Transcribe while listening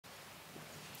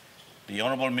The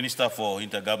Honourable Minister for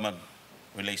Intergovernment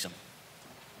Relations.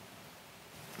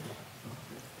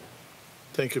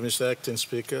 Thank you, Mr. Acting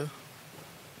Speaker.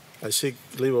 I seek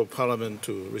leave of Parliament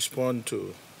to respond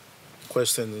to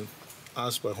question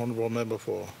asked by Honourable Member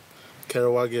for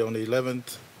Kerowagi on the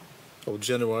 11th of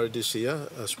January this year,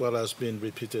 as well as being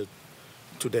repeated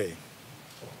today.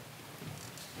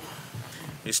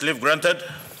 Is leave granted?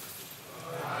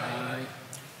 Aye.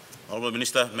 Honourable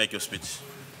Minister, make your speech.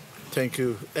 Thank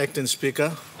you, Acting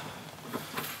Speaker.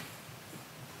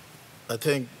 I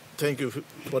thank you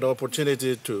for the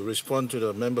opportunity to respond to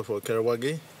the member for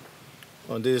Kerowagi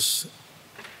on this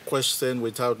question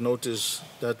without notice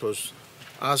that was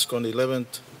asked on the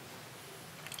 11th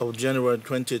of January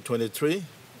 2023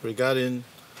 regarding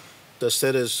the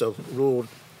status of Rural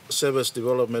Service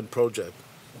Development Project,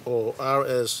 or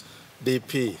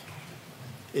RSDP,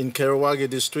 in Kerowagi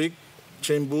District,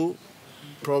 Chimbu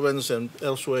Province, and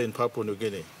elsewhere in Papua New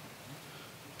Guinea.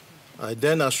 I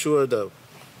then assured the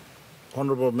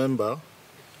Honourable Member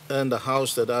and the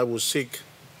House that I will seek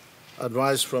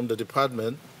advice from the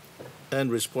Department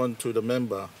and respond to the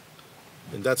member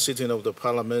in that sitting of the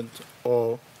Parliament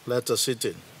or later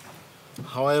sitting.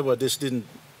 However, this didn't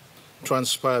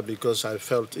transpire because I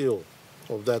felt ill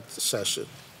of that session.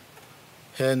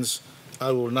 Hence,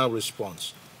 I will now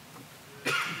respond.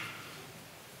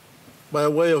 By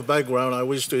way of background, I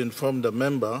wish to inform the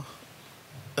member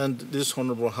and this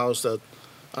Honourable House that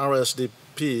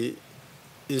RSDP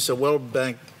is a World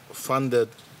Bank-funded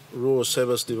rural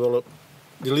service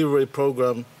delivery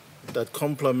program that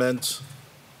complements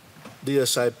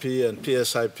DSIP and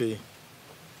PSIP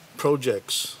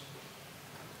projects.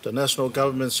 The national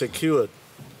government secured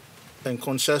a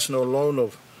concessional loan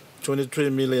of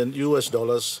 $23 million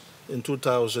in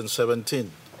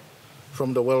 2017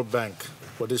 from the World Bank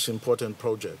for this important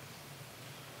project.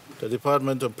 The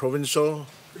Department of Provincial,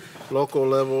 Local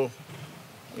Level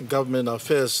Government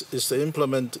Affairs is the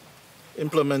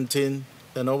implementing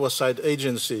and oversight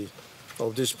agency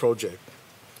of this project,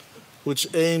 which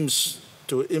aims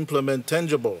to implement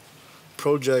tangible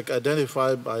projects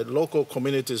identified by local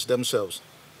communities themselves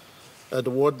at the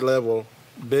ward level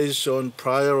based on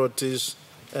priorities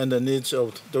and the needs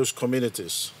of those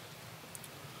communities.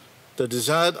 The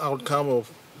desired outcome of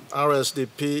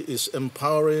RSDP is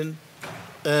empowering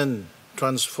and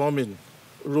transforming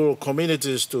rural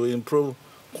communities to improve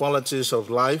qualities of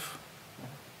life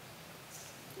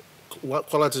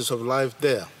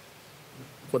there.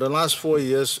 For the last 4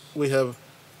 years, we have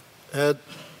had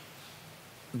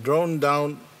drawn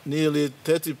down nearly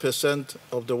 30%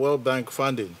 of the World Bank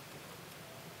funding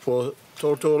for a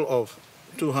total of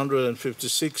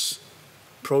 256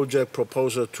 project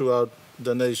proposals throughout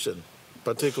the nation,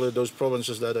 particularly those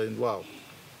provinces that are involved.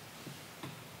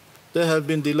 There have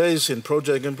been delays in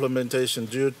project implementation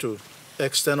due to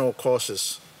external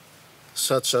causes,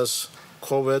 such as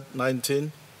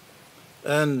COVID-19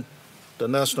 and the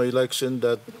national election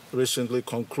that recently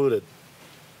concluded,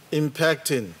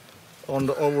 impacting on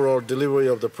the overall delivery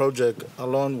of the project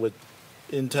along with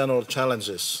internal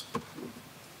challenges.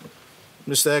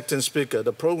 Mr. Acting Speaker,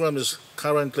 the program is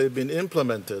currently being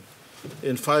implemented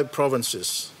in 5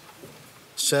 provinces: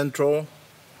 Central,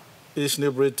 East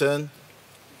New Britain,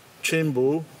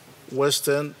 Chimbu,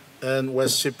 Western, and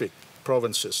West Sepik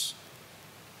provinces.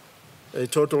 A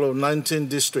total of 19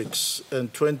 districts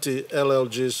and 20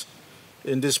 LLGs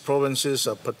in these provinces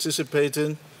are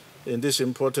participating in this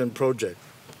important project.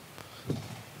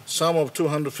 Some of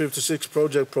 256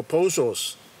 project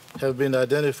proposals have been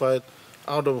identified,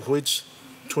 out of which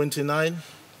 29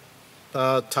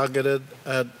 are targeted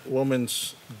at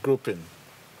women's grouping.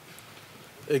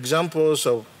 Examples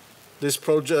of this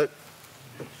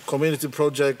community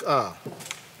project are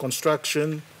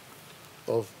construction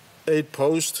of 8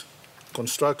 posts,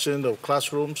 construction of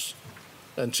classrooms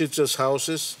and teachers'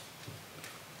 houses,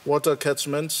 water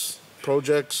catchments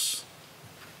projects,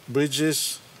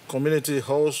 bridges, community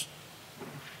halls,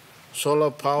 solar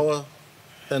power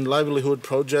and livelihood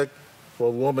project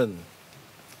for women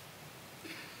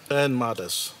and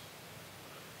mothers.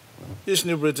 East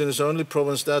New Britain is the only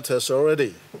province that has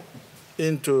already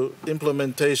into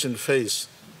implementation phase,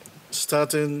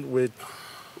 starting with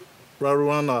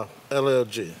Raruana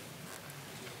LLG,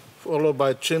 followed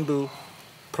by Chimbu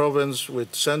province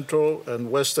with central and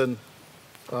western,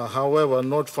 however,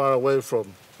 not far away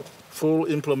from full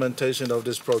implementation of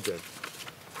this project.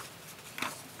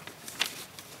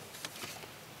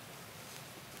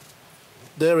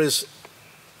 There is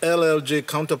LLG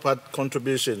counterpart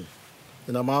contribution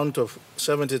in amount of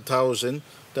 70,000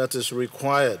 that is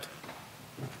required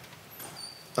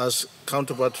as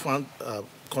counterpart fund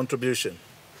contribution.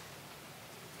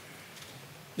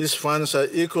 These funds are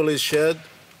equally shared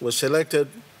with selected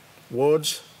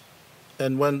wards,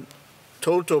 and when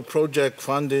total project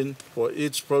funding for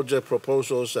each project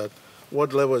proposals at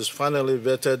ward level is finally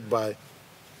vetted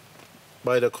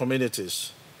by the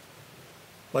communities.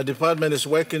 My department is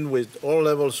working with all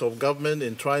levels of government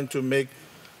in trying to make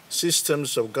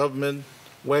systems of government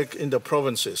work in the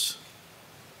provinces,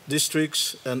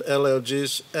 districts, and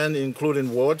LLGs, and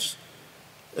including wards.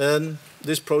 And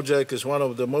this project is one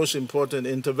of the most important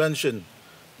interventions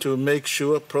to make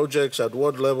sure projects at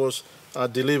ward levels are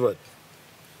delivered.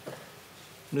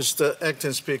 Mr.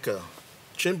 Acting Speaker,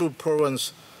 Chimbu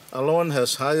Province alone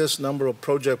has highest number of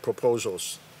project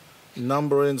proposals,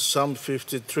 numbering some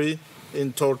 53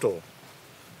 in total,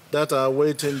 that are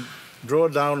awaiting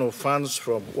drawdown of funds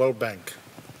from World Bank.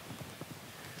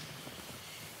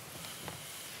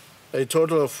 A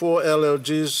total of 4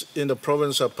 LLGs in the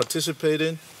province are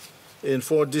participating in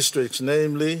 4 districts,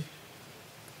 namely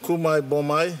Kumai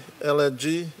Bomai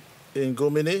LLG in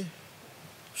Gumini,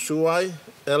 Suai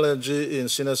LLG in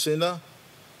Sinasina,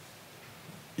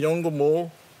 Yongumo,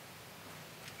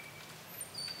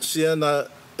 Siena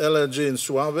LLG in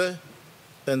Suave,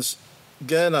 and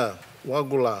Gena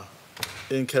Wagula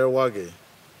in Kerowagi.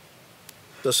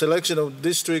 The selection of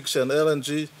districts and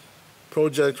LNG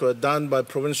projects were done by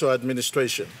provincial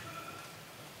administration.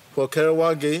 For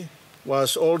Kerowagi,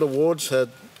 whilst all the wards had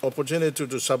opportunity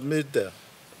to submit their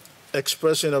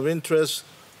expression of interest,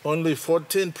 only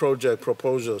 14 project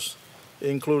proposals,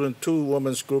 including 2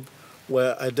 women's groups,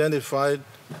 were identified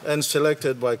and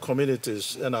selected by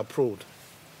communities and approved.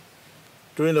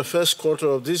 During the first quarter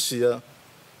of this year,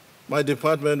 my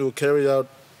department will carry out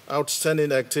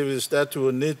outstanding activities that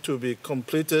will need to be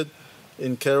completed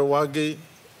in Kerowagi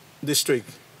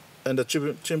district and the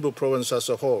Chimbu province as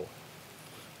a whole.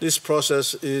 This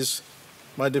process is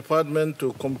my department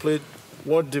to complete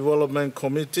Ward Development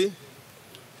Committee,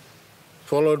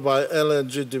 followed by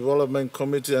LNG Development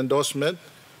Committee endorsement.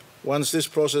 Once this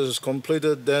process is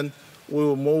completed, then we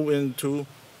will move into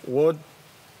Ward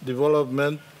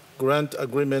Development Grant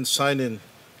Agreement signing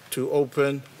to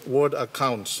open ward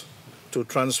accounts to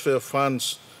transfer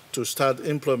funds to start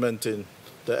implementing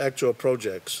the actual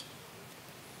projects.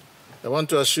 I want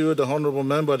to assure the honourable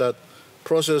member that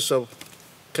process of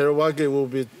Kerowagi will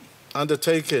be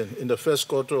undertaken in the first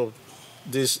quarter of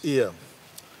this year.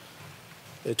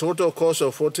 A total cost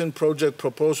of 14 project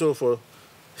proposals for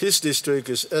his district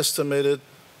is estimated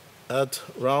at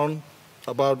around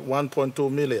about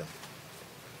 1.2 million.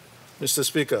 Mr.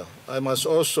 Speaker, I must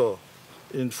also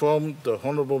inform the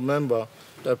honourable member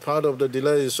that part of the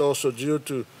delay is also due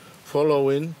to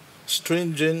following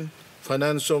stringent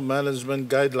financial management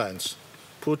guidelines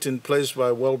put in place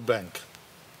by World Bank.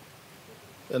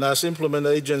 And as implement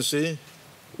agency,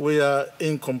 we are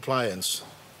in compliance.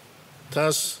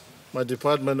 Thus, my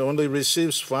department only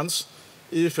receives funds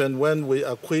if and when we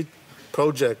acquit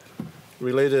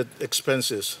project-related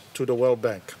expenses to the World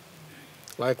Bank.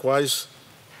 Likewise,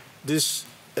 this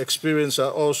experience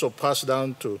are also passed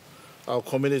down to our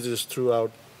communities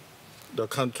throughout the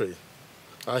country.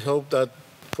 I hope that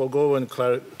foregoing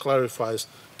clarifies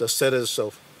the status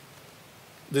of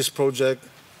this project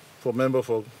for member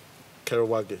for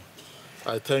Kerowagi.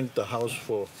 I thank the House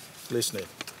for listening.